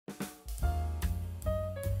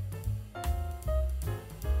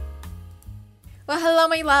Well, hello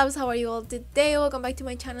my loves, how are you all today? Welcome back to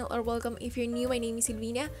my channel, or welcome if you're new. My name is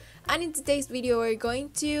Silvina, and in today's video we're going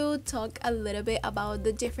to talk a little bit about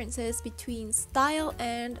the differences between style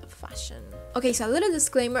and fashion. Okay, so a little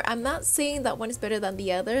disclaimer, I'm not saying that one is better than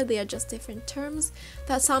the other. They are just different terms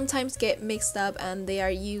that sometimes get mixed up and they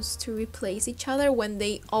are used to replace each other when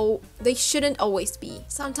they shouldn't always be.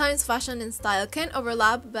 Sometimes fashion and style can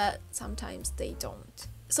overlap, but sometimes they don't.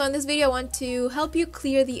 So in this video, I want to help you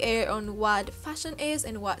clear the air on what fashion is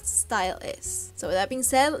and what style is. So with that being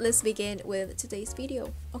said, let's begin with today's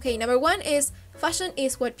video. Okay, number one is fashion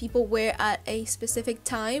is what people wear at a specific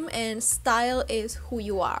time, and style is who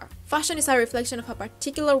you are. Fashion is a reflection of a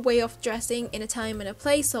particular way of dressing in a time and a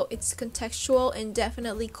place, so it's contextual and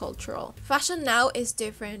definitely cultural. Fashion now is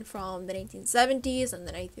different from the 1970s and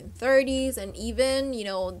the 1930s and even,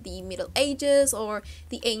 the Middle Ages or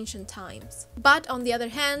the ancient times. But on the other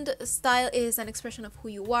hand, style is an expression of who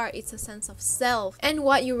you are. It's a sense of self and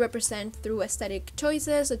what you represent through aesthetic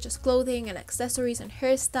choices such as clothing and accessories and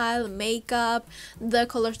hairstyle, makeup, the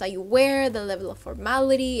colors that you wear, the level of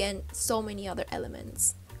formality, and so many other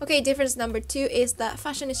elements. Okay, difference number two is that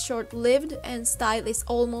fashion is short-lived and style is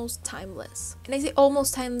almost timeless. And I say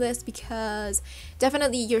almost timeless because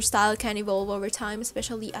definitely your style can evolve over time,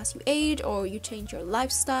 especially as you age or you change your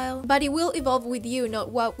lifestyle. But it will evolve with you, not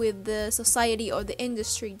what with the society or the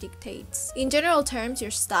industry dictates. In general terms, your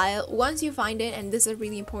style, once you find it, and this is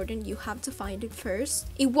really important, you have to find it first.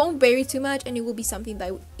 It won't vary too much and it will be something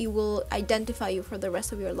that it will identify you for the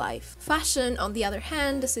rest of your life. Fashion, on the other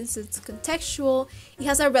hand, since it's contextual, it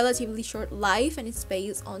has a relatively short life and it's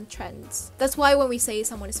based on trends. That's why when we say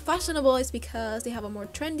someone is fashionable, it's because they have a more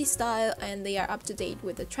trendy style and they are up to date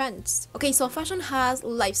with the trends. Okay, so fashion has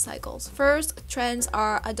life cycles. First, trends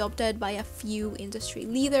are adopted by a few industry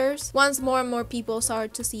leaders. Once more and more people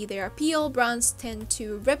start to see their appeal, brands tend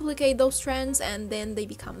to replicate those trends and then they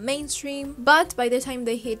become mainstream. But by the time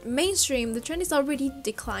they hit mainstream, the trend is already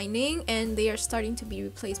declining and they are starting to be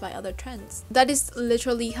replaced by other trends. That is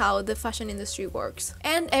literally how the fashion industry works.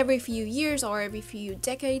 And every few years or every few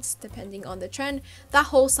decades, depending on the trend, that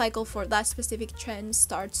whole cycle for that specific trend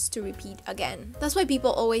starts to repeat again. That's why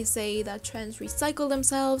people always say that trends recycle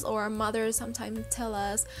themselves, or our mothers sometimes tell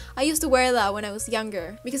us, I used to wear that when I was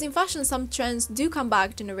younger. Because in fashion, some trends do come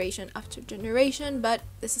back generation after generation, but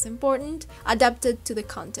this is important, adapted to the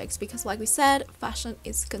context, because like we said, fashion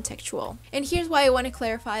is contextual. And here's why I want to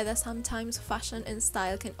clarify that sometimes fashion and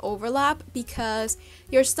style can overlap, because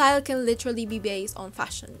your style can literally be based on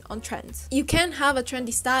fashion, on trends. You can have a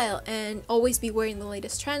trendy style and always be wearing the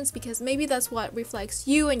latest trends because maybe that's what reflects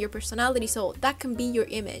you and your personality, so that can be your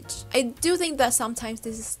image. I do think that sometimes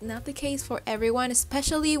this is not the case for everyone,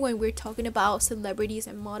 especially when we're talking about celebrities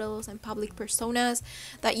and models and public personas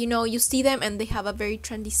that you see them and they have a very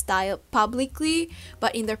trendy style publicly,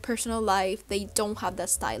 but in their personal life they don't have that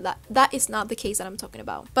style. That is not the case that I'm talking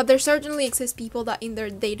about. But there certainly exist people that in their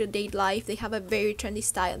day-to-day life they have a very trendy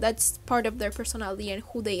style. That's part of their personality and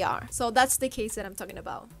who they are. So that's the case that I'm talking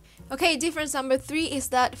about. Okay, difference number three is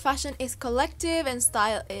that fashion is collective and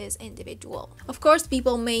style is individual. Of course,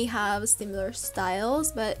 people may have similar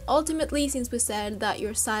styles, but ultimately, since we said that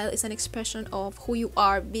your style is an expression of who you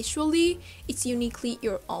are visually, it's uniquely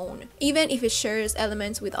your own, even if it shares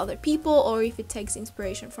elements with other people or if it takes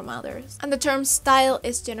inspiration from others. And the term style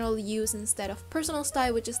is generally used instead of personal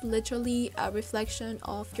style, which is literally a reflection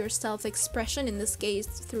of your self-expression, in this case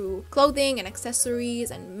through clothing and accessories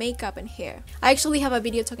and makeup and hair. I actually have a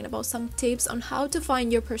video talking about some tips on how to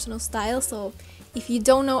find your personal style, so if you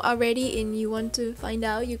don't know already and you want to find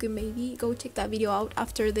out, you can maybe go check that video out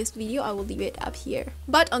after this video. I will leave it up here.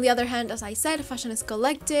 But on the other hand, as I said, fashion is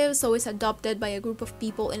collective, so it's adopted by a group of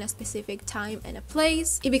people in a specific time and a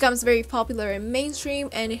place. It becomes very popular and mainstream,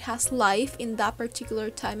 and it has life in that particular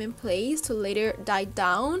time and place to later die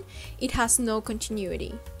down. It has no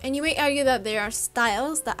continuity. And you may argue that there are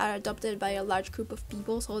styles that are adopted by a large group of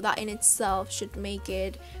people, so that in itself should make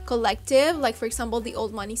it collective, like for example the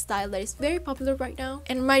old money style that is very popular right now.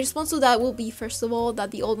 And my response to that will be, first of all, that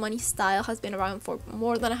the old money style has been around for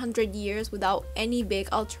more than 100 years without any big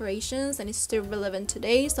alterations and is still relevant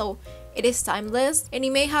today, so it is timeless, and it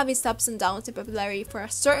may have its ups and downs in popularity for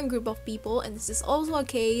a certain group of people. And this is also a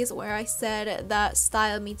case where I said that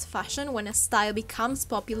style meets fashion when a style becomes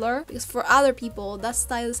popular, because for other people that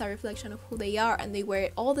style is a reflection of who they are and they wear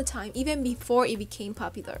it all the time, even before it became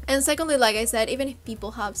popular. And secondly, like I said, even if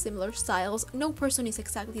people have similar styles, no person is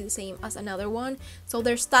exactly the same as another one, so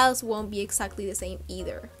their styles won't be exactly the same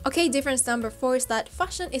either. Okay, difference number four is that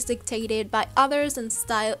fashion is dictated by others and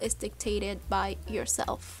style is dictated by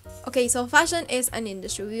yourself. Okay, Okay, so fashion is an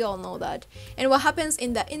industry, we all know that. And what happens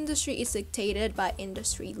in the industry is dictated by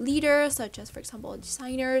industry leaders, such as, for example,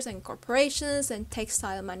 designers and corporations and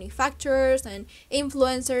textile manufacturers and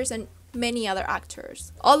influencers and many other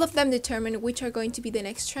actors. All of them determine which are going to be the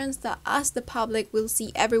next trends that us, the public, will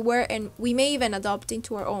see everywhere, and we may even adopt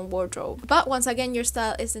into our own wardrobe. But once again, your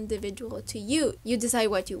style is individual to you. You decide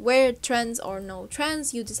what you wear, trends or no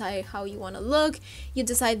trends. You decide how you want to look. You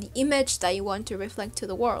decide the image that you want to reflect to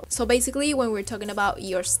the world. So basically, when we're talking about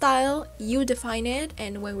your style, you define it,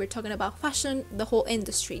 and when we're talking about fashion, the whole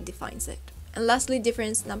industry defines it. And lastly,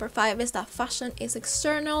 difference number 5 is that fashion is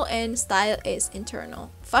external and style is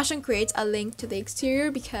internal. Fashion creates a link to the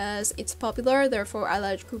exterior because it's popular, therefore a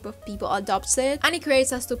large group of people adopts it, and it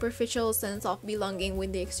creates a superficial sense of belonging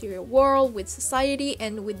with the exterior world, with society,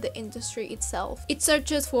 and with the industry itself. It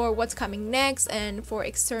searches for what's coming next and for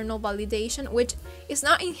external validation, which is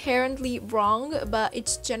not inherently wrong, but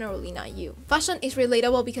it's generally not you. Fashion is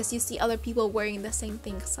relatable because you see other people wearing the same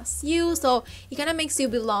things as you, so it kind of makes you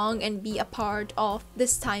belong and be a part of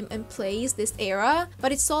this time and place, this era,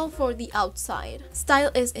 but it's all for the outside. Style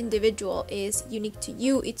is individual, is unique to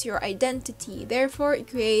you, it's your identity, therefore it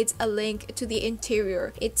creates a link to the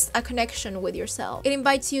interior. It's a connection with yourself. It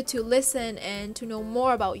invites you to listen and to know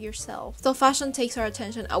more about yourself. So fashion takes our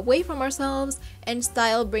attention away from ourselves, and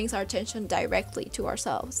style brings our attention directly to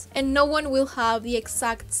ourselves. And no one will have the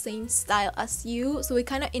exact same style as you, so it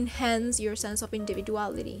kind of enhances your sense of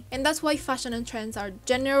individuality. And that's why fashion and trends are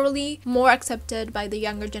generally more accepted by the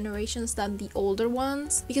younger generations than the older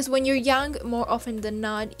ones, because when you're young, more often than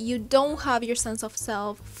not, you don't have your sense of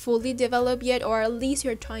self fully developed yet, or at least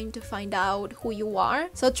you're trying to find out who you are.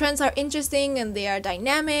 So trends are interesting and they are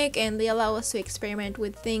dynamic, and they allow us to experiment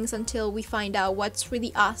with things until we find out what's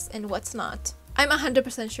really us and what's not. I'm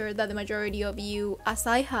 100% sure that the majority of you, as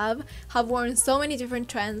I have worn so many different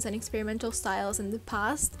trends and experimental styles in the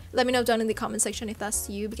past. Let me know down in the comment section if that's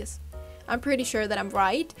you, because I'm pretty sure that I'm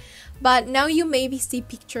right. But now you maybe see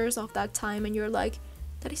pictures of that time and you're like,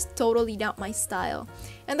 that is totally not my style.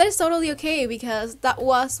 And that is totally okay, because that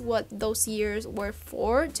was what those years were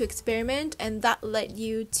for, to experiment, and that led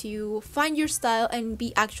you to find your style and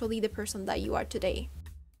be actually the person that you are today.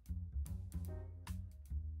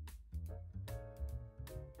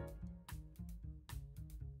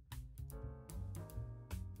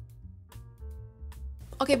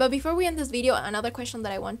 Okay, but before we end this video, another question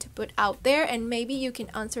that I want to put out there, and maybe you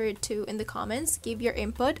can answer it too in the comments, give your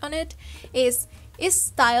input on it, is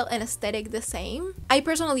style and aesthetic the same? I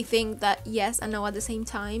personally think that yes and no at the same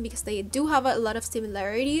time, because they do have a lot of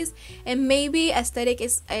similarities, and maybe aesthetic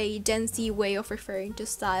is a Gen Z way of referring to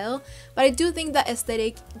style, but I do think that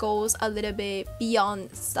aesthetic goes a little bit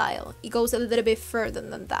beyond style. It goes a little bit further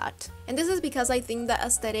than that. And this is because I think that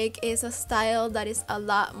aesthetic is a style that is a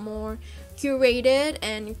lot more curated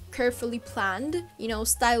and carefully planned, you know,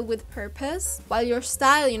 style with purpose, while your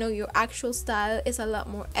style, you know, your actual style is a lot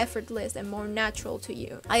more effortless and more natural to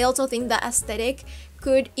you. I also think that aesthetic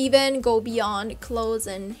could even go beyond clothes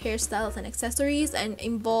and hairstyles and accessories and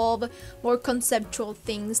involve more conceptual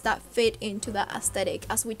things that fit into the aesthetic,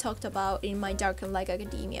 as we talked about in my Dark and Light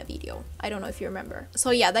Academia video. I don't know if you remember. So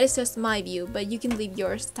yeah, that is just my view, but you can leave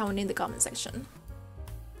yours down in the comment section.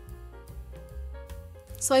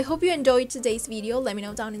 So I hope you enjoyed today's video. Let me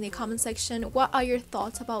know down in the comment section what are your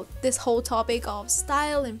thoughts about this whole topic of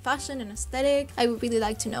style and fashion and aesthetic. I would really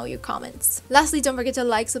like to know your comments. Lastly, don't forget to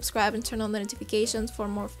like, subscribe, and turn on the notifications for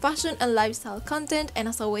more fashion and lifestyle content. And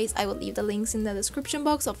as always, I will leave the links in the description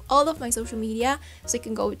box of all of my social media so you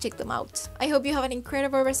can go check them out. I hope you have an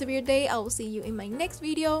incredible rest of your day. I will see you in my next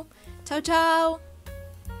video. Ciao, ciao!